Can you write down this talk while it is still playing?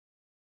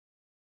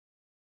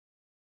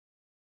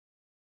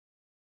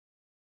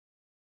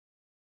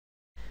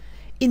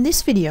In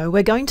this video,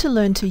 we're going to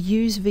learn to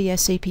use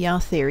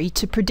VSEPR theory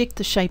to predict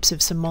the shapes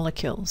of some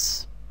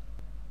molecules.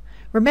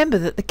 Remember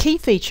that the key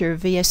feature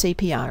of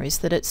VSEPR is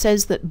that it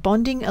says that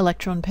bonding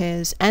electron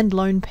pairs and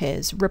lone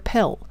pairs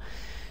repel,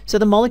 so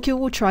the molecule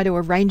will try to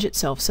arrange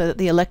itself so that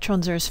the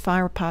electrons are as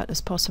far apart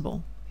as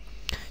possible.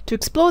 To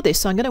explore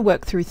this, I'm going to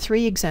work through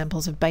 3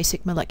 examples of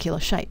basic molecular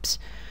shapes.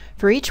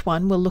 For each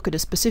one, we'll look at a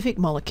specific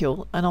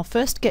molecule, and I'll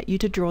first get you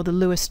to draw the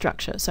Lewis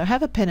structure, so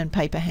have a pen and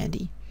paper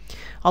handy.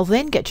 I'll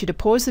then get you to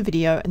pause the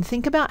video and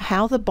think about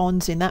how the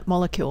bonds in that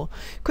molecule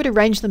could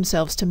arrange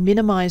themselves to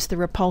minimize the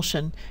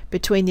repulsion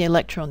between the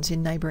electrons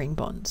in neighboring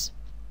bonds.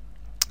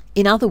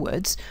 In other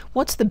words,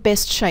 what's the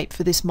best shape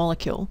for this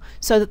molecule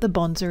so that the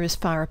bonds are as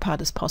far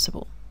apart as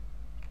possible?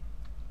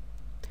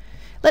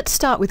 Let's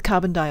start with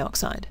carbon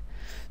dioxide.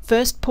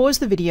 First, pause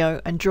the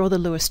video and draw the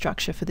Lewis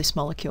structure for this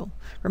molecule.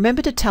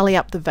 Remember to tally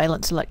up the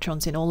valence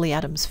electrons in all the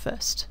atoms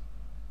first.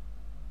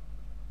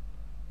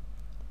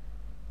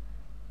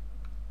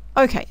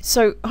 Okay,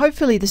 so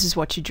hopefully this is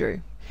what you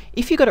drew.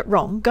 If you got it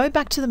wrong, go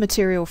back to the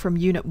material from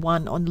Unit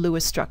 1 on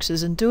Lewis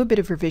structures and do a bit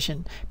of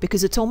revision,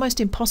 because it's almost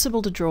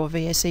impossible to draw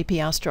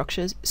VSEPR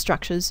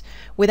structures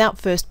without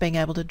first being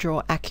able to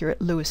draw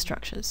accurate Lewis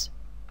structures.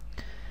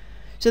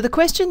 So the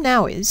question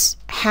now is,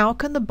 how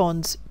can the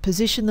bonds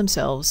position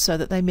themselves so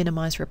that they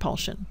minimize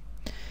repulsion?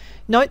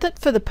 Note that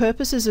for the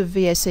purposes of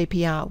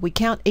VSEPR, we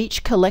count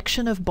each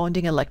collection of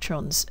bonding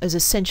electrons as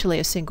essentially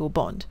a single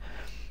bond.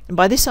 And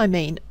by this I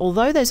mean,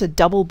 although there's a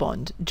double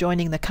bond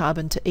joining the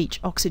carbon to each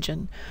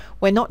oxygen,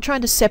 we're not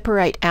trying to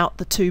separate out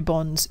the 2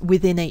 bonds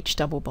within each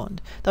double bond.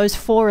 Those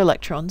 4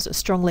 electrons are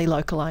strongly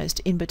localized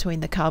in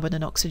between the carbon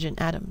and oxygen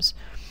atoms.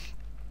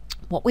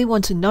 What we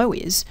want to know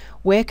is,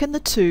 where can the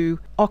 2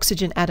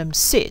 oxygen atoms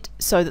sit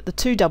so that the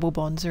 2 double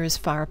bonds are as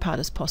far apart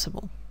as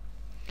possible?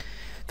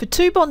 For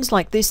 2 bonds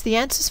like this, the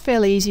answer's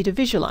fairly easy to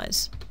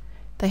visualize.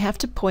 They have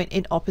to point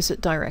in opposite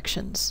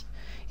directions.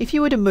 If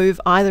you were to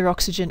move either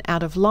oxygen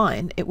out of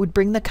line, it would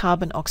bring the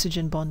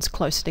carbon-oxygen bonds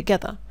closer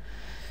together.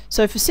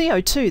 So for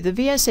CO2, the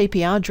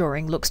VSEPR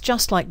drawing looks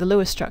just like the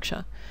Lewis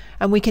structure,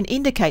 and we can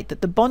indicate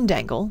that the bond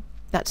angle,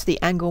 that's the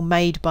angle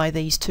made by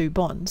these 2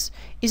 bonds,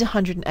 is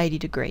 180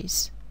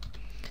 degrees.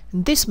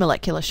 And this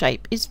molecular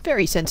shape is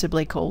very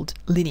sensibly called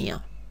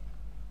linear.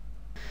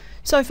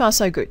 So far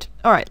so good.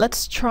 Alright,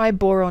 let's try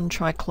boron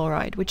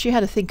trichloride, which you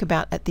had to think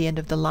about at the end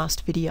of the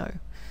last video.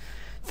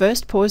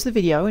 First, pause the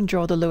video and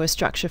draw the Lewis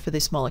structure for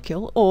this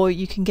molecule, or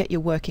you can get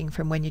your working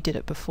from when you did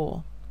it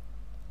before.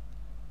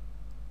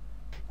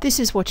 This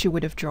is what you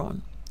would have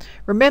drawn.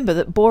 Remember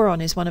that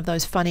boron is one of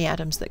those funny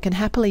atoms that can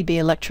happily be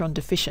electron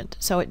deficient,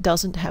 so it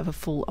doesn't have a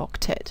full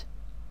octet.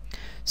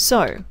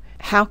 So,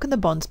 how can the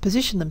bonds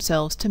position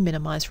themselves to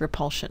minimize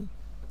repulsion?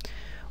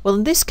 Well,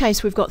 in this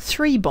case we've got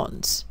 3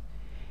 bonds.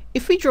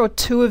 If we draw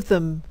 2 of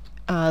them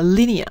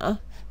linear,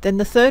 then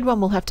the 3rd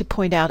one will have to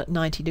point out at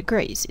 90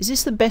 degrees. Is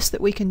this the best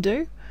that we can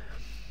do?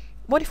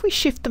 What if we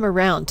shift them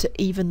around to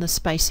even the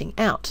spacing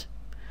out?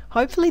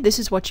 Hopefully this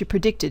is what you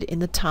predicted in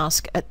the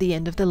task at the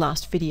end of the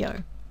last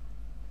video.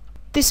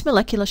 This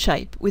molecular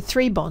shape, with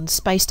 3 bonds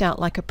spaced out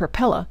like a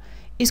propeller,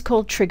 is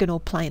called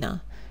trigonal planar,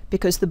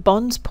 because the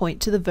bonds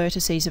point to the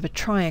vertices of a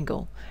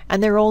triangle,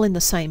 and they're all in the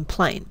same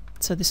plane,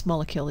 so this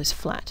molecule is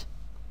flat.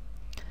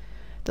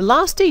 The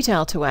last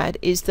detail to add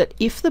is that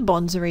if the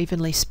bonds are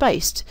evenly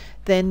spaced,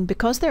 then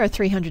because there are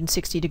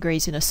 360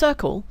 degrees in a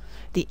circle,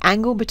 the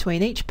angle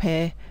between each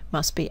pair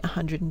must be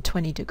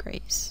 120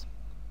 degrees.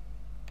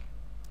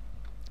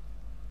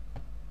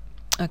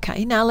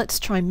 Okay, now let's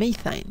try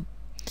methane.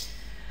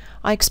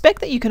 I expect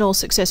that you can all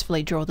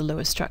successfully draw the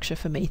Lewis structure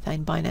for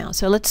methane by now,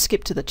 so let's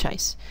skip to the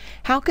chase.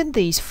 How can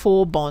these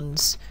 4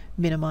 bonds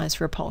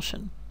minimize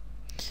repulsion?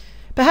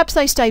 Perhaps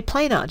they stay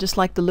planar, just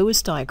like the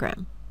Lewis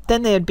diagram.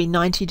 Then there'd be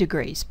 90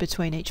 degrees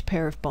between each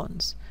pair of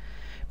bonds.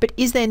 But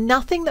is there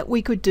nothing that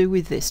we could do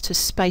with this to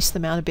space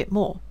them out a bit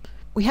more?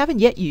 We haven't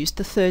yet used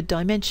the 3rd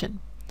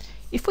dimension.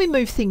 If we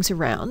move things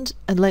around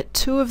and let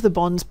 2 of the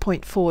bonds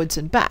point forwards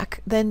and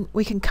back, then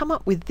we can come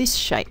up with this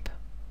shape.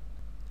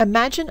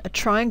 Imagine a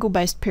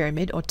triangle-based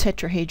pyramid or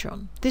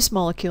tetrahedron. This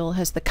molecule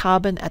has the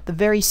carbon at the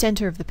very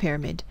center of the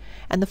pyramid,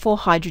 and the 4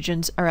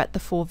 hydrogens are at the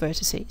 4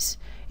 vertices.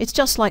 It's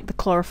just like the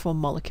chloroform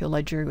molecule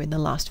I drew in the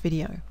last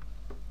video.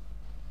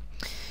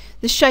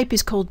 This shape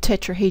is called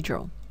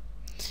tetrahedral,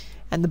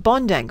 and the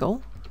bond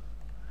angle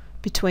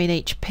between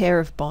each pair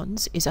of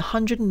bonds is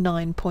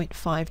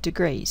 109.5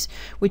 degrees,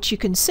 which you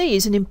can see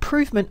is an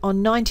improvement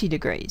on 90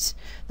 degrees.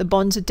 The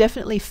bonds are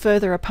definitely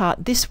further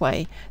apart this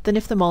way than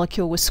if the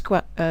molecule was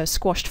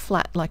squashed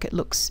flat like it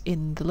looks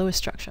in the Lewis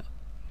structure.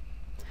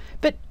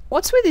 But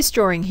what's with this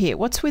drawing here?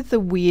 What's with the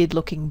weird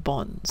looking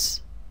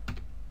bonds?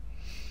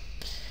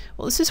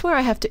 Well, this is where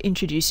I have to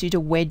introduce you to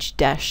wedge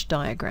dash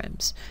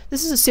diagrams.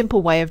 This is a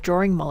simple way of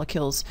drawing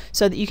molecules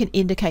so that you can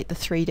indicate the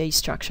 3D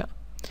structure.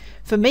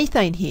 For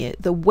methane here,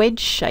 the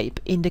wedge shape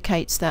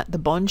indicates that the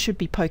bond should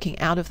be poking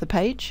out of the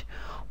page,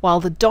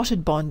 while the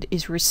dotted bond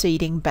is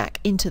receding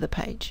back into the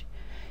page.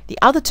 The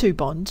other 2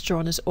 bonds,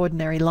 drawn as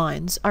ordinary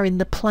lines, are in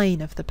the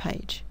plane of the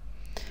page.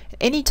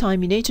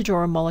 Anytime you need to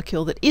draw a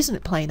molecule that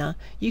isn't planar,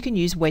 you can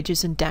use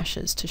wedges and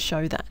dashes to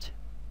show that.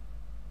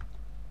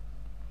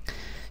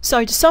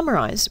 So to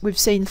summarize, we've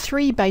seen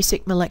three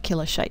basic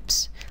molecular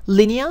shapes: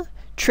 linear,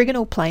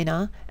 trigonal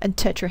planar, and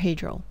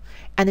tetrahedral.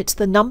 And it's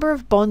the number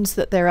of bonds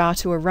that there are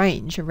to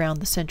arrange around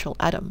the central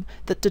atom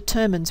that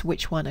determines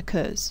which one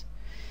occurs.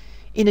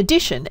 In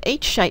addition,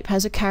 each shape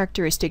has a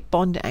characteristic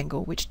bond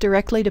angle which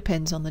directly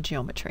depends on the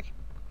geometry.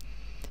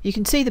 You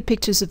can see the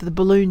pictures of the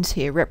balloons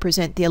here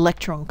represent the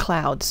electron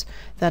clouds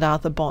that are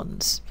the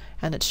bonds,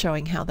 and it's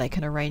showing how they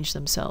can arrange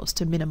themselves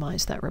to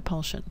minimize that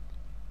repulsion.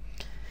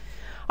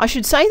 I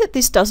should say that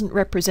this doesn't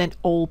represent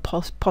all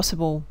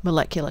possible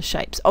molecular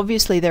shapes.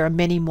 Obviously there are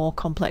many more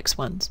complex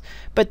ones,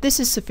 but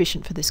this is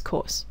sufficient for this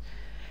course.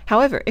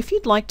 However, if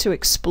you'd like to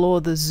explore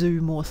the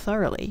zoo more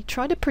thoroughly,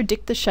 try to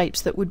predict the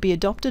shapes that would be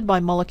adopted by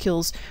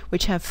molecules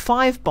which have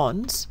 5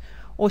 bonds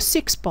or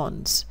 6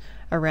 bonds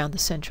around the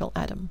central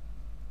atom.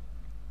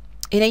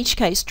 In each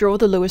case, draw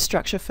the Lewis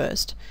structure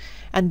first,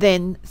 and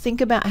then think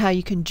about how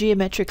you can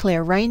geometrically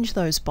arrange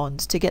those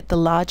bonds to get the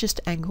largest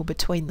angle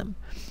between them.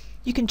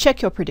 You can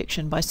check your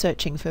prediction by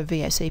searching for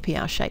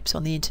VSEPR shapes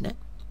on the internet.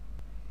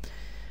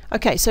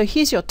 Okay, so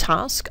here's your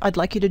task. I'd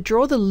like you to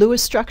draw the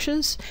Lewis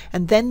structures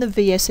and then the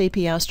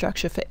VSEPR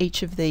structure for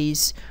each of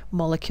these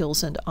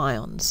molecules and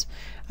ions.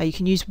 You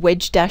can use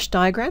wedge dash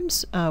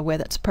diagrams where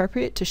that's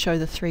appropriate to show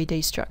the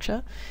 3D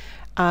structure.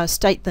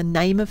 State the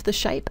name of the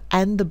shape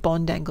and the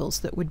bond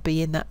angles that would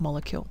be in that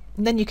molecule.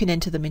 And then you can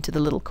enter them into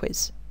the little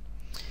quiz.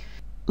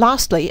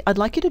 Lastly, I'd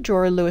like you to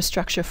draw a Lewis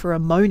structure for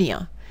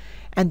ammonia,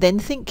 and then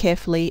think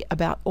carefully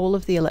about all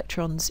of the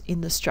electrons in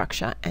the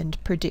structure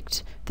and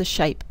predict the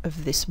shape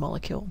of this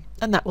molecule.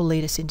 And that will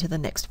lead us into the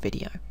next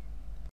video.